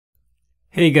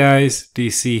Hey guys,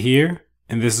 DC here,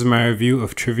 and this is my review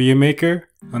of TriviaMaker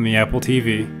on the Apple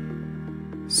TV.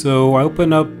 So I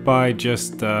open up by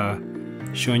just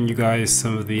showing you guys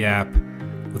some of the app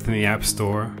within the App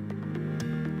Store.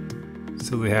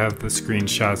 So they have the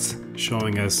screenshots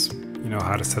showing us,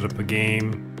 how to set up a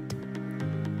game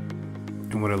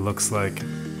and what it looks like.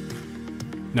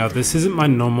 Now this isn't my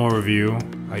normal review.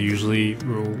 I usually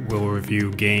will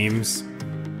review games.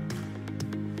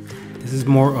 This is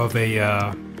more of a,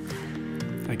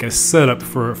 I guess, setup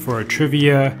for a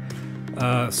trivia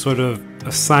sort of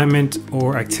assignment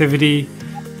or activity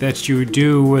that you would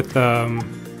do with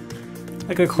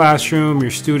like a classroom,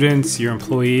 your students, your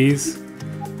employees.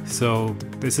 So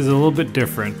this is a little bit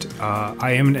different.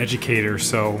 I am an educator,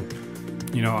 so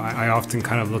I often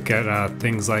kind of look at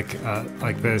things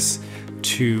like this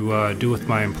to do with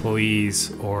my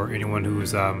employees or anyone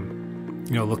who's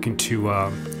looking to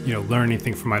learn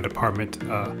anything from my department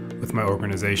with my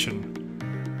organization.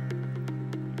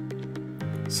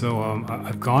 So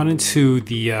I've gone into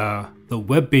the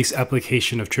web-based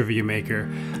application of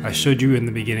TriviaMaker. I showed you in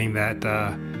the beginning that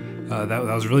that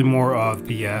was really more of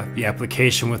the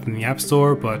application within the App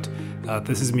Store, but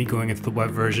this is me going into the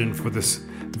web version for this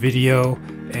video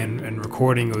and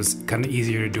recording. It was kind of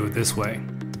easier to do it this way.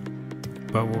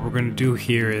 But what we're going to do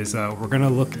here is we're going to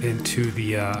look into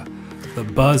the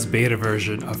Buzz beta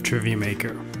version of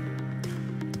TriviaMaker.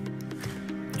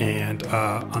 And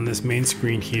on this main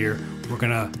screen here, we're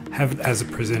gonna have it as a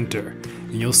presenter.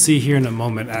 And you'll see here in a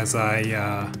moment as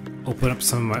I open up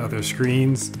some of my other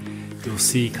screens, you'll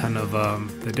see kind of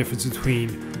the difference between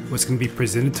what's gonna be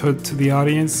presented to the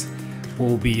audience. What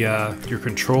will be your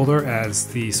controller as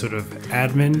the sort of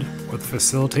admin or the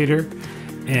facilitator,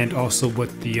 and also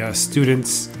what the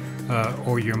students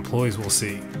or your employees will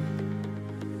see.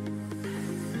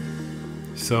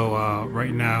 So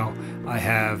right now I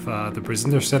have the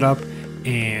presenter set up,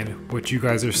 and what you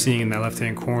guys are seeing in that left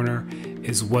hand corner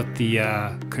is what the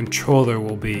controller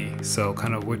will be. So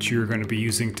kind of what you're going to be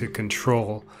using to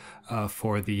control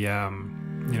for the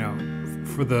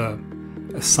for the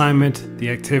assignment, the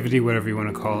activity, whatever you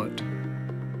want to call it.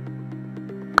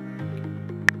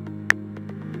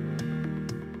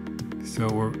 So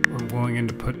we're going in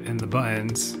to put in the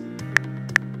buttons.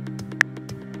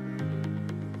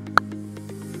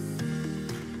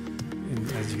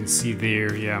 As you can see there,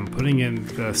 I'm putting in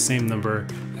the same number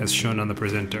as shown on the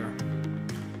presenter.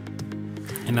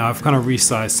 And now I've kind of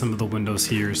resized some of the windows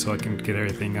here so I can get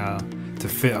everything to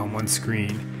fit on one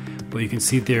screen. But you can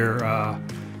see there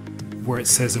where it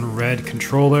says in red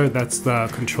controller, that's the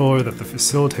controller that the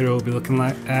facilitator will be looking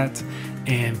at.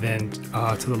 And then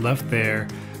to the left there,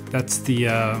 that's the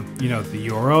the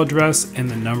URL address and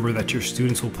the number that your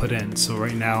students will put in. So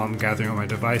right now I'm gathering all my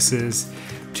devices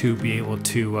to be able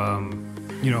to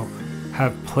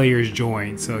have players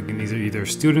join. So again, these are either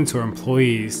students or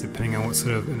employees, depending on what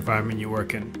sort of environment you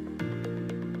work in.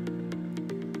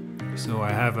 So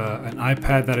I have an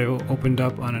iPad that I opened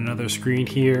up on another screen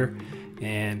here,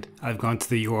 and I've gone to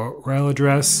the URL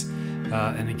address,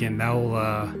 and again, that will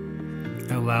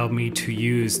allow me to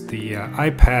use the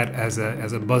iPad as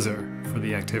a buzzer for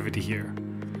the activity here.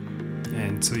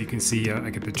 And so you can see I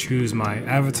get to choose my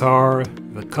avatar,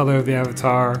 the color of the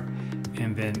avatar,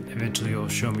 and then eventually it'll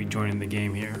show me joining the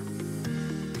game here.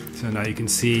 So now you can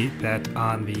see that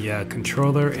on the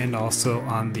controller and also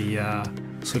on the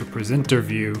sort of presenter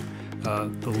view,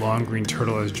 the long green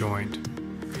turtle has joined.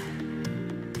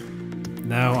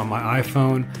 Now on my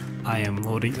iPhone, I am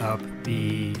loading up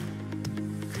the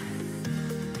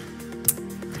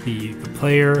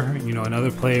player,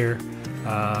 another player,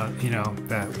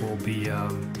 that will be,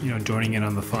 joining in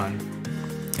on the fun.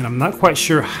 And I'm not quite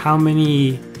sure how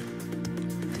many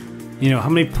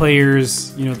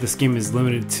players, this game is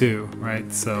limited to,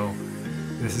 right? So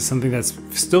this is something that's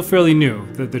still fairly new.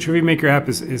 The TriviaMaker app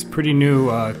is pretty new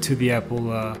to the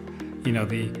Apple,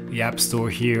 the App Store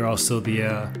here, also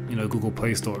the, Google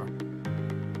Play Store.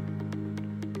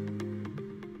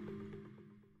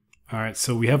 All right,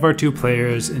 so we have our 2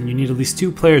 players, and you need at least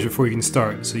 2 players before you can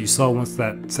start. So you saw once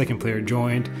that second player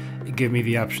joined, it gave me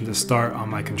the option to start on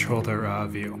my controller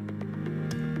view.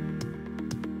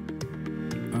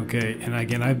 Okay, and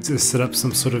again, I've just set up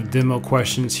some sort of demo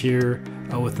questions here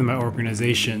within my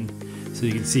organization. So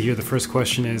you can see here the first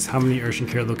question is, how many urgent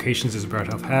care locations does Bright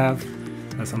Health have?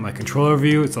 That's on my controller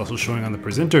view. It's also showing on the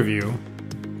presenter view.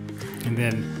 And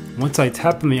then once I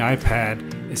tap on the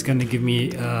iPad, it's going to give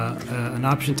me an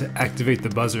option to activate the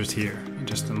buzzers here in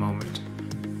just a moment.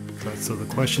 So the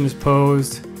question is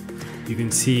posed. You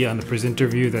can see on the presenter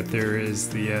view that there is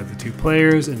the 2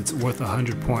 players, and it's worth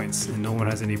 100 points, and no one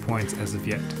has any points as of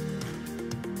yet.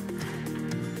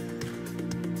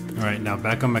 Alright, now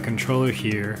back on my controller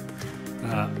here,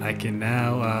 I can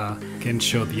now can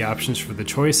show the options for the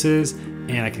choices,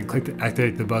 and I can click to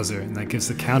activate the buzzer, and that gives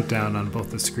the countdown on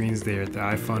both the screens there, the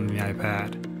iPhone and the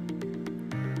iPad.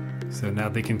 So now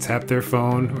they can tap their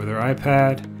phone or their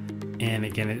iPad, and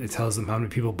again it tells them how many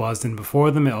people buzzed in before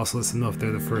them. It also lets them know if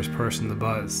they're the first person to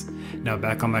buzz. Now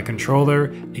back on my controller,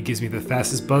 it gives me the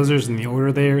fastest buzzers in the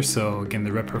order there. So again,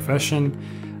 the Rep Profession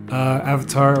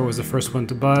avatar was the first one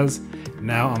to buzz.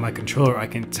 Now on my controller, I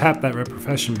can tap that Rep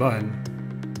Profession button,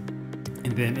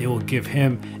 and then it will give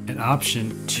him an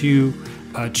option to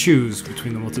choose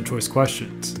between the multiple choice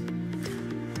questions.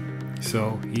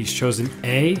 So he's chosen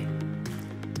A,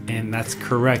 and that's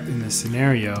correct in this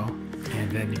scenario.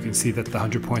 And then you can see that the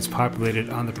 100 points populated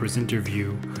on the presenter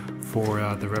view for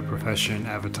the Rep Profession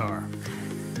avatar.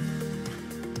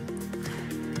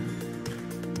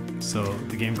 So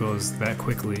the game goes that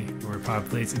quickly where it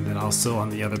populates, and then also on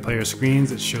the other player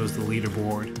screens it shows the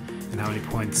leaderboard and how many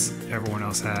points everyone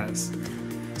else has.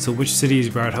 So which city is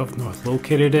Broward Health North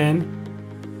located in?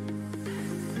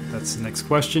 That's the next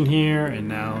question here, and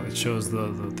now it shows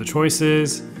the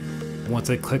choices. Once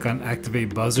I click on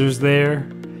activate buzzers there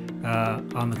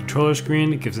on the controller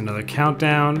screen, it gives another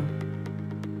countdown,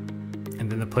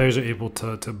 and then the players are able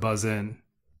to buzz in.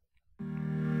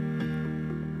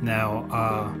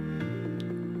 Now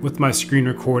with my screen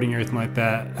recording, everything like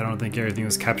that, I don't think everything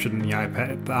was captured in the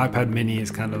iPad. The iPad mini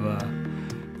is kind of a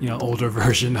older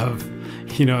version of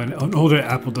an older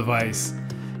Apple device,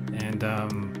 and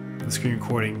the screen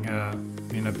recording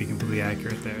may not be completely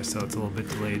accurate there, so it's a little bit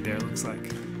delayed there, it looks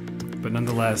like. But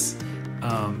nonetheless,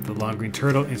 the long green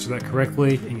turtle answered that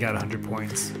correctly and got 100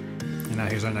 points. And now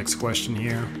here's our next question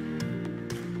here.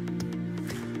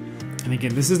 And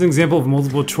again, this is an example of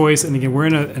multiple choice, and again, we're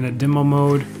in a demo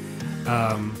mode.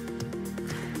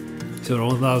 So it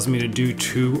only allows me to do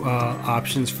 2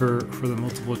 options for the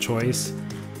multiple choice.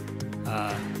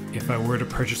 If I were to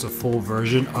purchase a full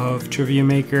version of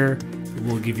TriviaMaker, it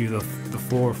will give you the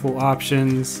 4 full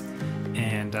options,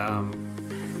 and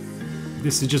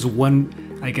this is just one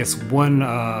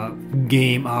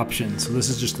game option. So this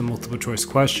is just the multiple choice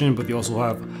question, but you also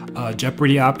have a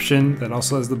Jeopardy option that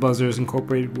also has the buzzers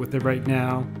incorporated with it right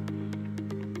now.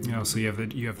 So you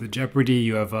have the Jeopardy,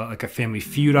 you have like a Family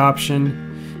Feud option,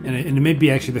 and it may be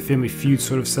actually the Family Feud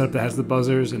sort of setup that has the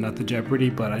buzzers and not the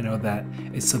Jeopardy, but I know that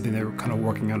it's something they're kind of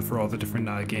working on for all the different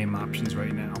game options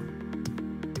right now.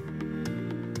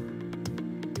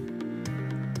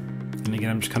 And again,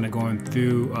 I'm just kind of going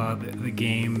through the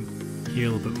game here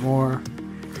a little bit more,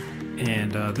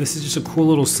 and this is just a cool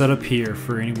little setup here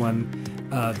for anyone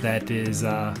that is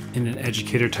in an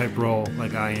educator type role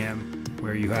like I am,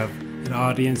 where you have an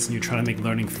audience and you're trying to make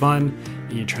learning fun,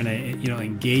 and you're trying to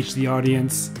engage the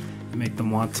audience and make them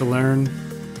want to learn.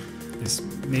 This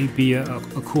may be a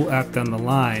cool app down the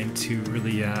line to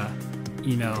really get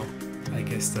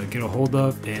a hold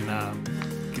of and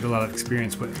get a lot of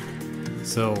experience with.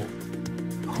 So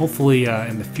hopefully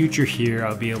in the future here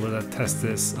I'll be able to test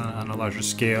this on a larger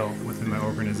scale within my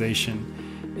organization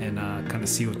and kind of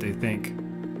see what they think.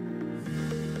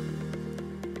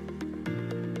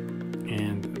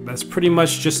 That's pretty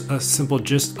much just a simple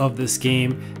gist of this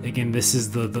game. Again, this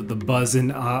is the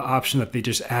buzz-in option that they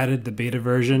just added, the beta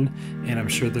version, and I'm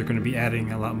sure they're going to be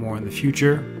adding a lot more in the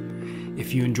future.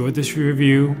 If you enjoyed this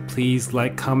review, please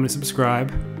like, comment, and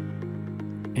subscribe.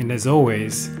 And as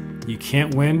always, you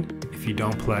can't win if you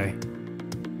don't play.